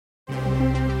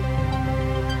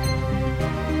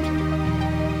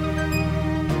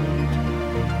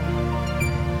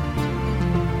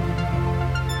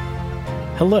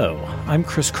Hello, I'm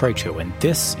Chris Krycho, and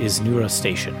this is New Rust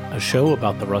Station, a show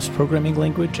about the Rust programming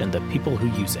language and the people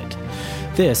who use it.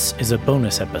 This is a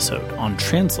bonus episode on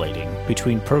translating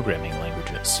between programming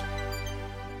languages.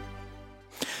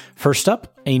 First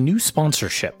up, a new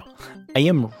sponsorship. I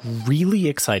am really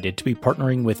excited to be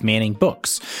partnering with Manning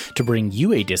Books to bring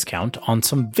you a discount on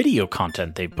some video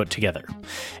content they've put together.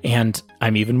 And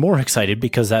I'm even more excited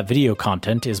because that video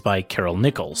content is by Carol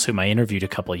Nichols, whom I interviewed a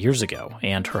couple of years ago,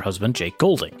 and her husband Jake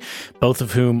Golding, both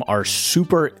of whom are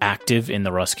super active in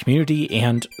the Rust community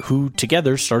and who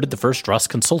together started the first Rust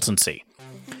consultancy.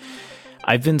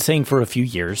 I've been saying for a few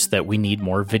years that we need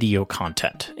more video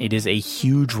content. It is a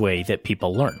huge way that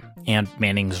people learn. And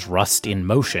Manning's Rust in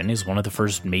Motion is one of the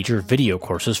first major video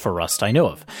courses for Rust I know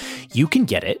of. You can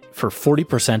get it for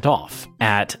 40% off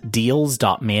at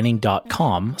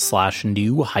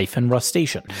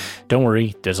deals.manning.com/new-rustation. Don't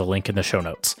worry, there's a link in the show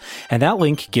notes. And that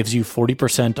link gives you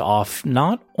 40% off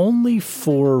not only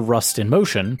for Rust in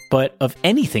Motion, but of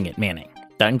anything at Manning.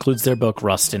 That includes their book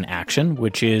Rust in Action,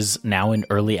 which is now in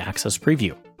early access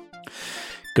preview.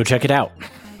 Go check it out.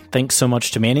 Thanks so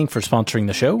much to Manning for sponsoring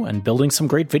the show and building some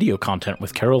great video content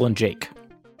with Carol and Jake.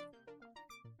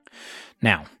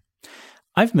 Now,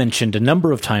 I've mentioned a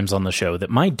number of times on the show that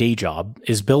my day job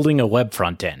is building a web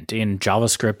front end in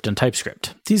JavaScript and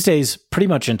TypeScript. These days, pretty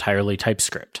much entirely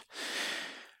TypeScript.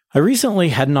 I recently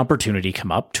had an opportunity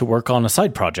come up to work on a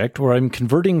side project where I'm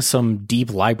converting some deep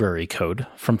library code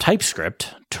from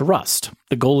TypeScript to Rust.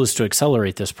 The goal is to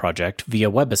accelerate this project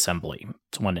via WebAssembly.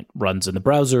 So when it runs in the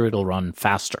browser, it'll run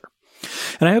faster.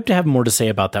 And I hope to have more to say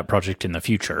about that project in the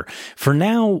future. For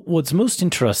now, what's most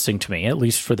interesting to me, at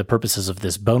least for the purposes of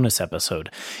this bonus episode,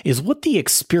 is what the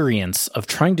experience of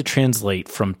trying to translate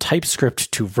from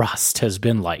TypeScript to Rust has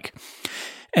been like.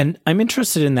 And I'm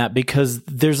interested in that because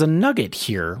there's a nugget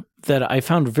here that I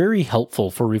found very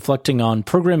helpful for reflecting on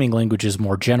programming languages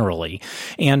more generally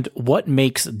and what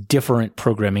makes different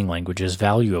programming languages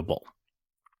valuable.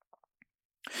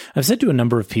 I've said to a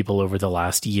number of people over the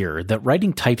last year that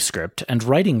writing TypeScript and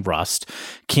writing Rust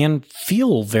can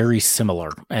feel very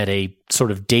similar at a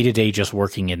sort of day-to-day just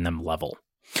working in them level.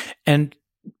 And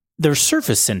their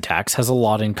surface syntax has a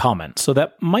lot in common, so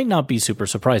that might not be super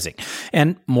surprising.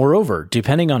 And moreover,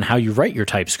 depending on how you write your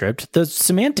TypeScript, the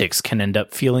semantics can end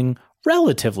up feeling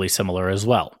relatively similar as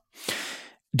well.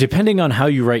 Depending on how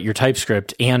you write your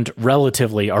TypeScript and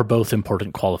relatively are both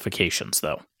important qualifications,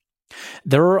 though.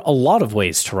 There are a lot of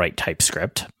ways to write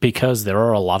TypeScript because there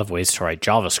are a lot of ways to write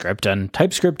JavaScript, and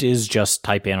TypeScript is just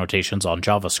type annotations on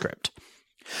JavaScript.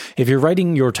 If you're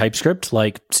writing your TypeScript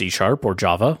like C# or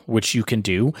Java, which you can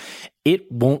do,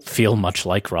 it won't feel much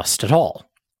like Rust at all.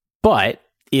 But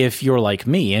if you're like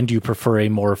me and you prefer a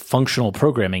more functional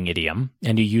programming idiom,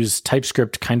 and you use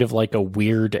TypeScript kind of like a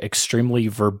weird, extremely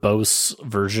verbose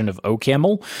version of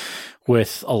OCaml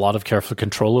with a lot of careful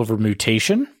control over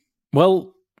mutation,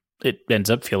 well, it ends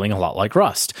up feeling a lot like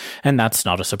Rust. And that's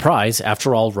not a surprise.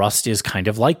 After all, Rust is kind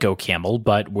of like OCaml,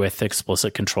 but with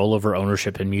explicit control over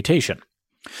ownership and mutation.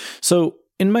 So,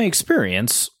 in my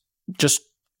experience, just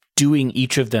doing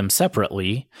each of them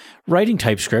separately, writing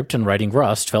TypeScript and writing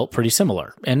Rust felt pretty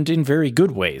similar, and in very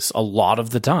good ways, a lot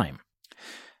of the time.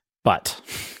 But,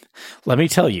 let me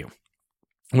tell you,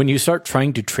 when you start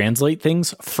trying to translate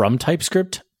things from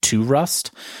TypeScript to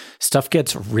Rust, stuff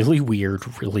gets really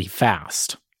weird really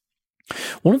fast.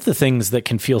 One of the things that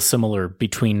can feel similar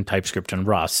between TypeScript and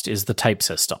Rust is the type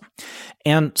system.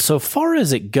 And so far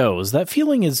as it goes, that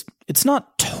feeling it's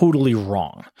not totally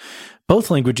wrong. Both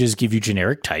languages give you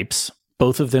generic types.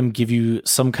 Both of them give you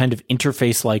some kind of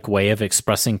interface-like way of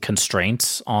expressing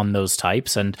constraints on those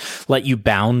types and let you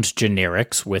bound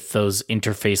generics with those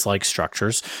interface-like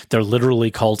structures. They're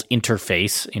literally called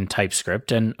interface in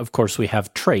TypeScript, and of course we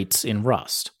have traits in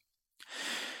Rust.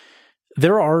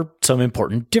 There are some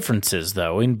important differences,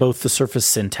 though, in both the surface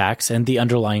syntax and the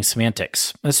underlying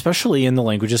semantics, especially in the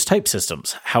language's type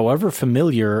systems, however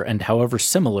familiar and however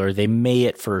similar they may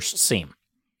at first seem.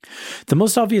 The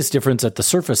most obvious difference at the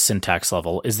surface syntax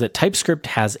level is that TypeScript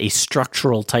has a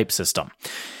structural type system.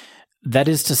 That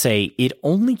is to say, it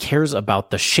only cares about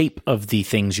the shape of the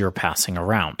things you're passing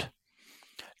around.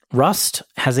 Rust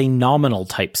has a nominal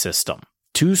type system.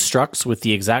 Two structs with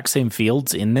the exact same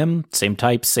fields in them, same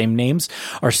types, same names,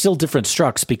 are still different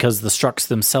structs because the structs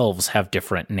themselves have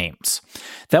different names.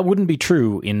 That wouldn't be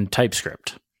true in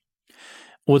TypeScript.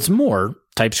 What's more,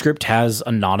 TypeScript has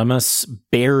anonymous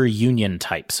bare union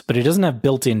types, but it doesn't have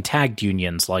built-in tagged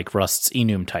unions like Rust's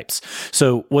enum types.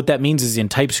 So what that means is in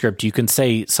TypeScript, you can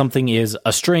say something is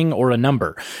a string or a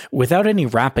number without any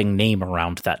wrapping name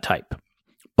around that type.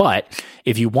 But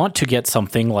if you want to get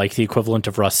something like the equivalent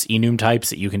of Rust's enum types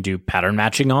that you can do pattern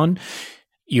matching on,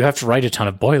 you have to write a ton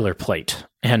of boilerplate.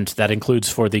 And that includes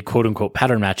for the quote-unquote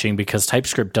pattern matching because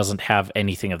TypeScript doesn't have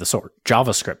anything of the sort.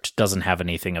 JavaScript doesn't have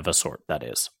anything of a sort, that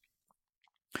is.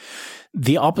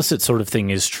 The opposite sort of thing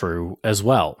is true as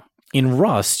well. In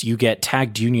Rust, you get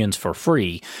tagged unions for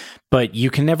free, but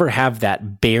you can never have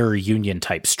that bare union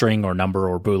type, string or number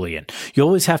or Boolean. You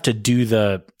always have to do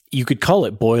you could call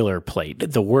it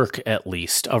boilerplate, the work at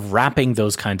least, of wrapping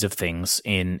those kinds of things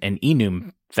in an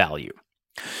enum value.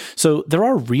 So there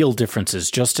are real differences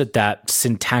just at that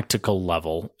syntactical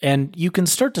level, and you can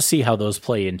start to see how those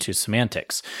play into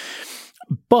semantics.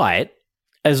 But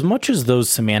as much as those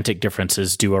semantic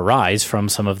differences do arise from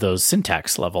some of those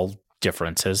syntax level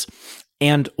differences,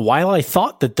 and while I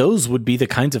thought that those would be the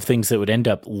kinds of things that would end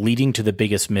up leading to the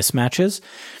biggest mismatches,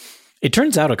 it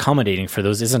turns out accommodating for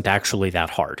those isn't actually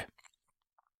that hard.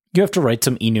 You have to write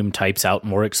some enum types out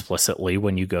more explicitly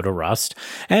when you go to Rust,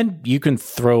 and you can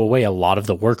throw away a lot of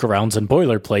the workarounds and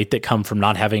boilerplate that come from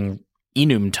not having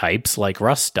enum types like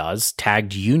Rust does,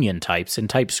 tagged union types in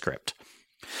TypeScript.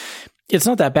 It's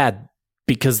not that bad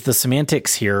because the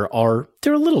semantics here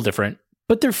they're a little different,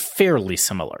 but they're fairly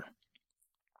similar.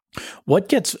 What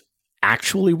gets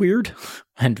actually weird,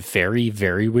 and very,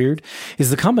 very weird, is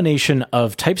the combination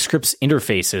of TypeScript's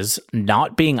interfaces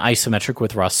not being isometric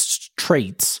with Rust's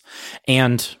traits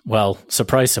and, well,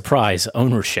 surprise, surprise,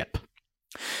 ownership.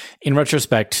 In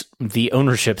retrospect, the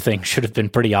ownership thing should have been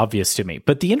pretty obvious to me,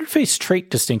 but the interface trait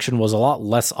distinction was a lot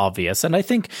less obvious, and I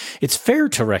think it's fair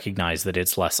to recognize that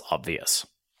it's less obvious.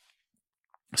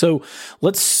 So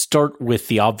let's start with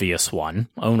the obvious one,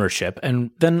 ownership,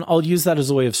 and then I'll use that as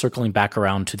a way of circling back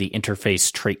around to the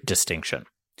interface trait distinction.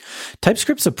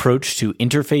 TypeScript's approach to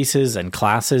interfaces and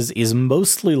classes is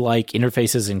mostly like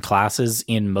interfaces and classes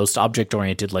in most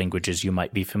object-oriented languages you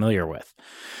might be familiar with.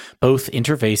 Both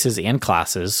interfaces and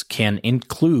classes can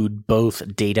include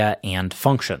both data and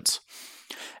functions.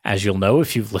 As you'll know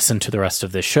if you've listened to the rest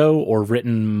of this show or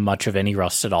written much of any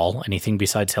Rust at all, anything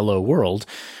besides Hello World,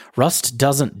 Rust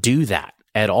doesn't do that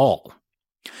at all.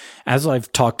 As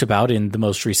I've talked about in the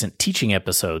most recent teaching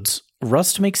episodes,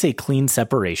 Rust makes a clean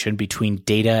separation between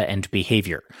data and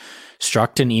behavior.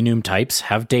 Struct and enum types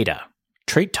have data.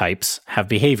 Trait types have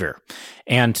behavior.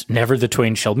 And never the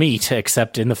twain shall meet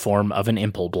except in the form of an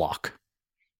impl block.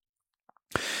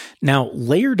 Now,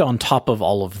 layered on top of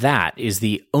all of that is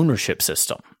the ownership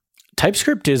system.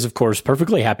 TypeScript is, of course,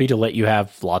 perfectly happy to let you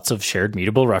have lots of shared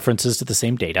mutable references to the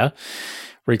same data.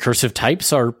 Recursive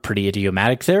types are pretty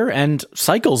idiomatic there, and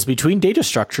cycles between data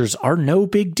structures are no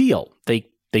big deal.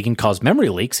 They can cause memory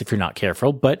leaks if you're not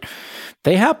careful, but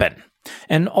they happen.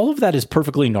 And all of that is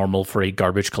perfectly normal for a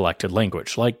garbage-collected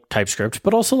language like TypeScript,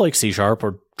 but also like C#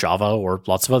 or Java or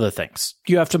lots of other things.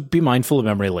 You have to be mindful of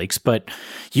memory leaks, but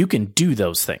you can do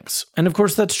those things. And of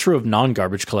course, that's true of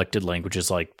non-garbage-collected languages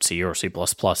like C or C++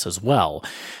 as well.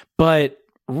 But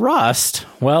Rust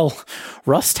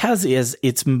has as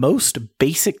its most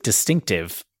basic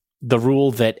distinctive the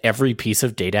rule that every piece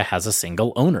of data has a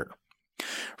single owner.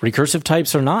 Recursive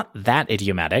types are not that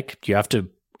idiomatic. You have to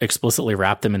explicitly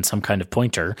wrap them in some kind of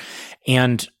pointer.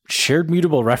 And shared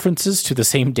mutable references to the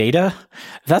same data,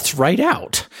 that's right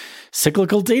out.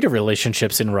 Cyclical data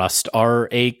relationships in Rust are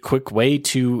a quick way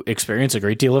to experience a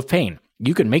great deal of pain.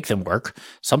 You can make them work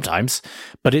sometimes,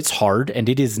 but it's hard and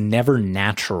it is never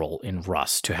natural in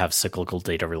Rust to have cyclical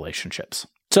data relationships.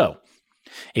 So,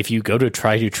 if you go to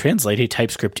try to translate a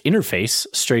TypeScript interface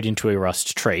straight into a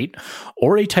Rust trait,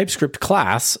 or a TypeScript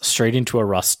class straight into a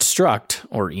Rust struct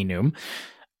or enum,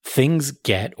 things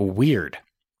get weird.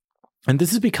 And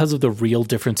this is because of the real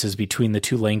differences between the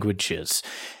two languages.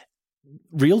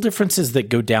 Real differences that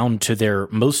go down to their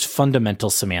most fundamental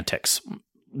semantics.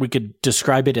 We could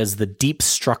describe it as the deep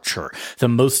structure, the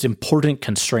most important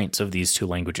constraints of these two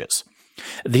languages.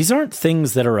 These aren't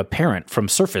things that are apparent from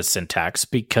surface syntax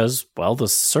because, well, the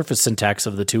surface syntax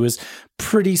of the two is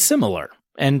pretty similar.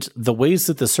 And the ways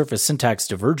that the surface syntax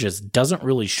diverges doesn't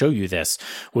really show you this,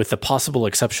 with the possible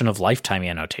exception of lifetime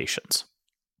annotations.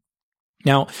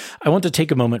 Now, I want to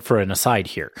take a moment for an aside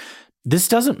here. This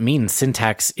doesn't mean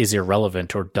syntax is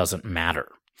irrelevant or doesn't matter.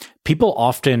 People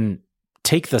often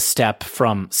take the step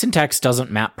from syntax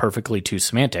doesn't map perfectly to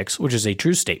semantics, which is a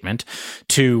true statement,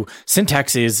 to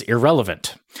syntax is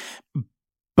irrelevant.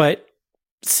 But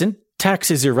syntax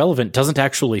is irrelevant doesn't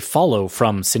actually follow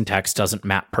from syntax doesn't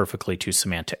map perfectly to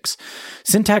semantics.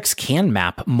 Syntax can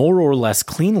map more or less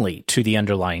cleanly to the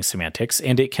underlying semantics,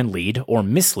 and it can lead or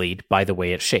mislead by the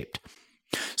way it's shaped.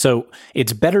 So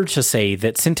it's better to say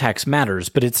that syntax matters,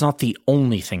 but it's not the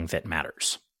only thing that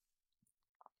matters.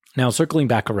 Now, circling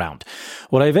back around,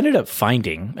 what I've ended up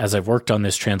finding as I've worked on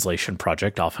this translation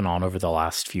project off and on over the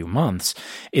last few months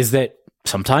is that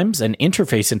sometimes an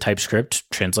interface in TypeScript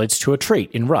translates to a trait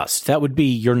in Rust. That would be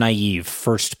your naive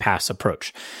first pass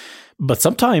approach. But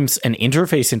sometimes an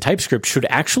interface in TypeScript should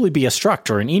actually be a struct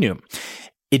or an enum.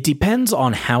 It depends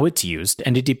on how it's used,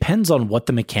 and it depends on what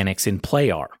the mechanics in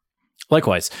play are.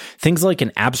 Likewise, things like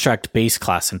an abstract base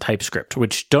class in TypeScript,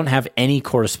 which don't have any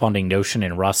corresponding notion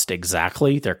in Rust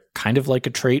exactly, they're kind of like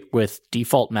a trait with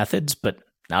default methods, but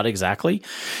not exactly.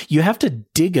 You have to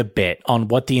dig a bit on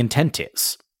what the intent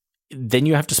is. Then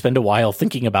you have to spend a while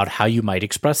thinking about how you might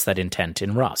express that intent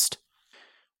in Rust.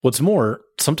 What's more,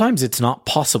 sometimes it's not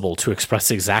possible to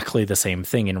express exactly the same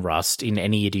thing in Rust in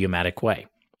any idiomatic way,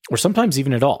 or sometimes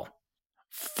even at all.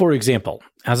 For example,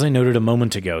 as I noted a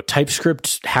moment ago,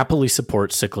 TypeScript happily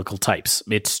supports cyclical types.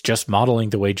 It's just modeling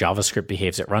the way JavaScript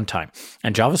behaves at runtime.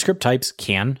 And JavaScript types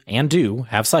can and do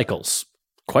have cycles,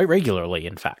 quite regularly,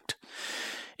 in fact.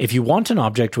 If you want an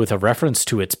object with a reference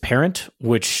to its parent,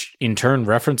 which in turn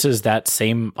references that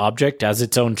same object as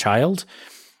its own child,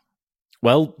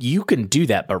 well, you can do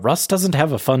that, but Rust doesn't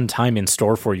have a fun time in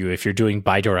store for you if you're doing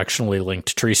bidirectionally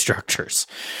linked tree structures.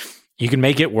 You can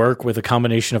make it work with a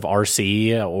combination of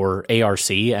RC or ARC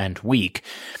and weak,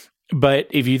 but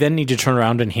if you then need to turn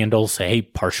around and handle, say,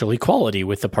 partial equality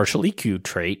with the partial EQ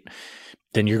trait,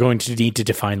 then you're going to need to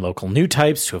define local new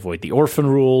types to avoid the orphan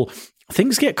rule.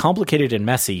 Things get complicated and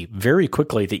messy very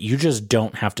quickly that you just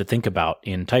don't have to think about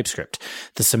in TypeScript.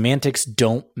 The semantics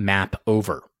don't map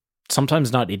over.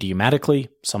 Sometimes not idiomatically,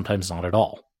 sometimes not at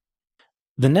all.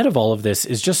 The net of all of this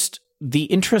is just the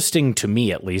interesting, to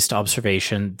me at least,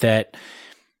 observation that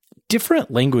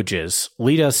different languages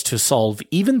lead us to solve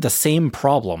even the same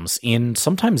problems in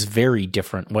sometimes very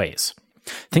different ways.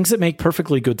 Things that make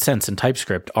perfectly good sense in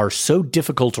TypeScript are so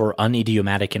difficult or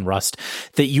unidiomatic in Rust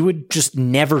that you would just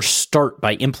never start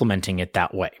by implementing it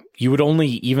that way. You would only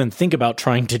even think about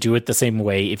trying to do it the same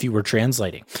way if you were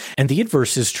translating. And the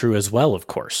inverse is true as well, of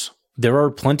course. There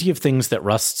are plenty of things that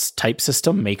Rust's type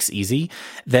system makes easy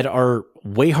that are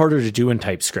way harder to do in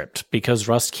TypeScript because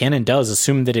Rust can and does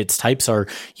assume that its types are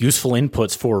useful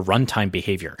inputs for runtime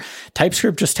behavior.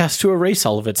 TypeScript just has to erase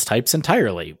all of its types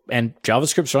entirely, and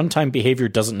JavaScript's runtime behavior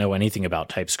doesn't know anything about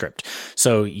TypeScript,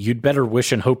 so you'd better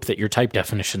wish and hope that your type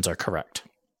definitions are correct.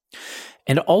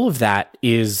 And all of that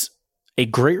is a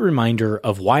great reminder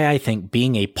of why I think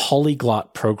being a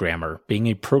polyglot programmer, being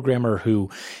a programmer who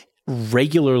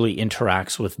regularly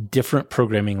interacts with different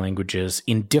programming languages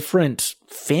in different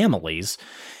families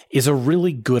is a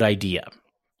really good idea.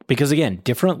 Because again,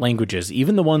 different languages,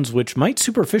 even the ones which might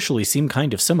superficially seem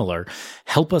kind of similar,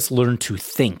 help us learn to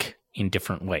think in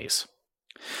different ways.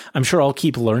 I'm sure I'll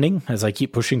keep learning as I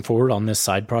keep pushing forward on this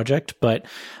side project, but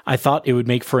I thought it would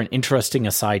make for an interesting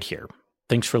aside here.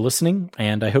 Thanks for listening,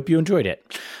 and I hope you enjoyed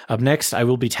it. Up next, I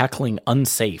will be tackling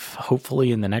unsafe,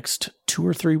 hopefully in the next 2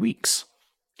 or 3 weeks.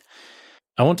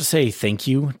 I want to say thank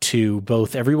you to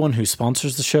both everyone who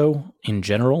sponsors the show in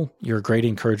general. You're a great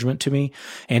encouragement to me.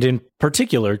 And in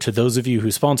particular, to those of you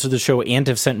who sponsor the show and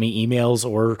have sent me emails,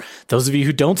 or those of you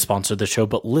who don't sponsor the show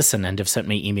but listen and have sent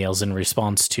me emails in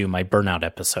response to my burnout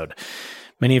episode.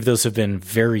 Many of those have been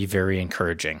very, very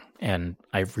encouraging, and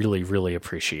I really, really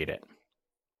appreciate it.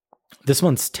 This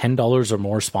month's $10 or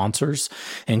more sponsors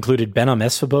included Benham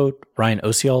Esfabot, Ryan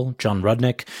Osial, John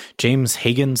Rudnick, James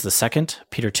Higgins II,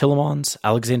 Peter Tillemans,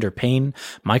 Alexander Payne,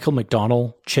 Michael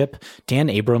McDonnell, Chip, Dan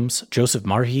Abrams, Joseph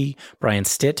Marhi, Brian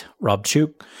Stitt, Rob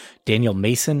Chuk, Daniel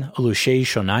Mason, Oluseyi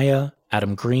Shonaya,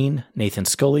 Adam Green, Nathan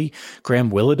Scully, Graham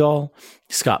Willidall,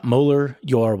 Scott Moeller,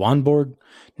 Yoar Wanborg,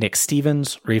 Nick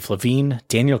Stevens, Rafe Levine,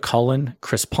 Daniel Collin,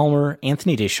 Chris Palmer,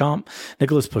 Anthony Deschamps,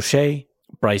 Nicholas Pochet,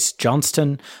 Bryce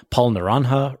Johnston, Paul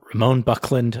Naranja, Ramon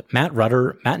Buckland, Matt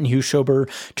Rutter, Matt Hueshober,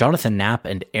 Jonathan Knapp,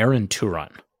 and Aaron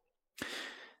Turon.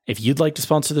 If you'd like to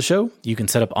sponsor the show, you can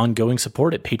set up ongoing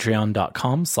support at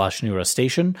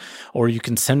patreon.com/newruststation, or you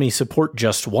can send me support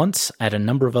just once at a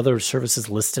number of other services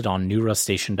listed on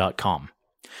newruststation.com.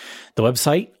 The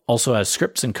website also has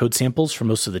scripts and code samples for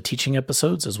most of the teaching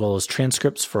episodes, as well as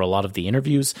transcripts for a lot of the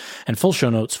interviews, and full show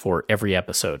notes for every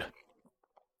episode.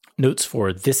 Notes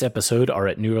for this episode are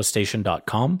at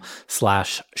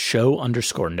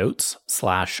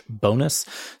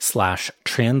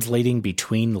newruststation.com/show_notes/bonus/translating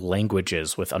between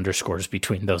languages with underscores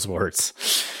between those words.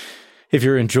 If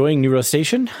you're enjoying New Rust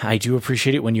Station, I do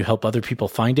appreciate it when you help other people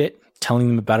find it. Telling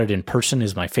them about it in person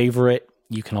is my favorite.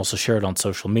 You can also share it on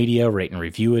social media, rate and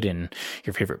review it in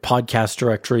your favorite podcast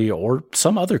directory, or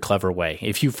some other clever way.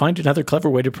 If you find another clever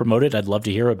way to promote it, I'd love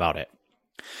to hear about it.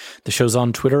 The show's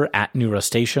on Twitter at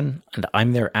NewRustation, and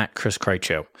I'm there at Chris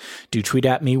Krycho. Do tweet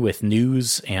at me with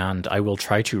news, and I will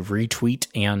try to retweet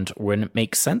and, when it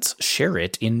makes sense, share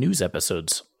it in news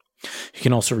episodes. You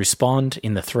can also respond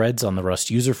in the threads on the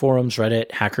Rust user forums,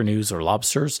 Reddit, Hacker News, or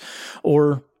Lobsters,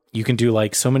 or you can do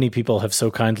like so many people have so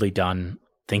kindly done,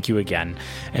 thank you again,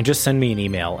 and just send me an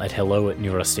email at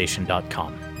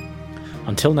hello@newrustation.com.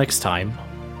 Until next time,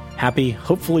 happy,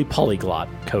 hopefully polyglot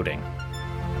coding.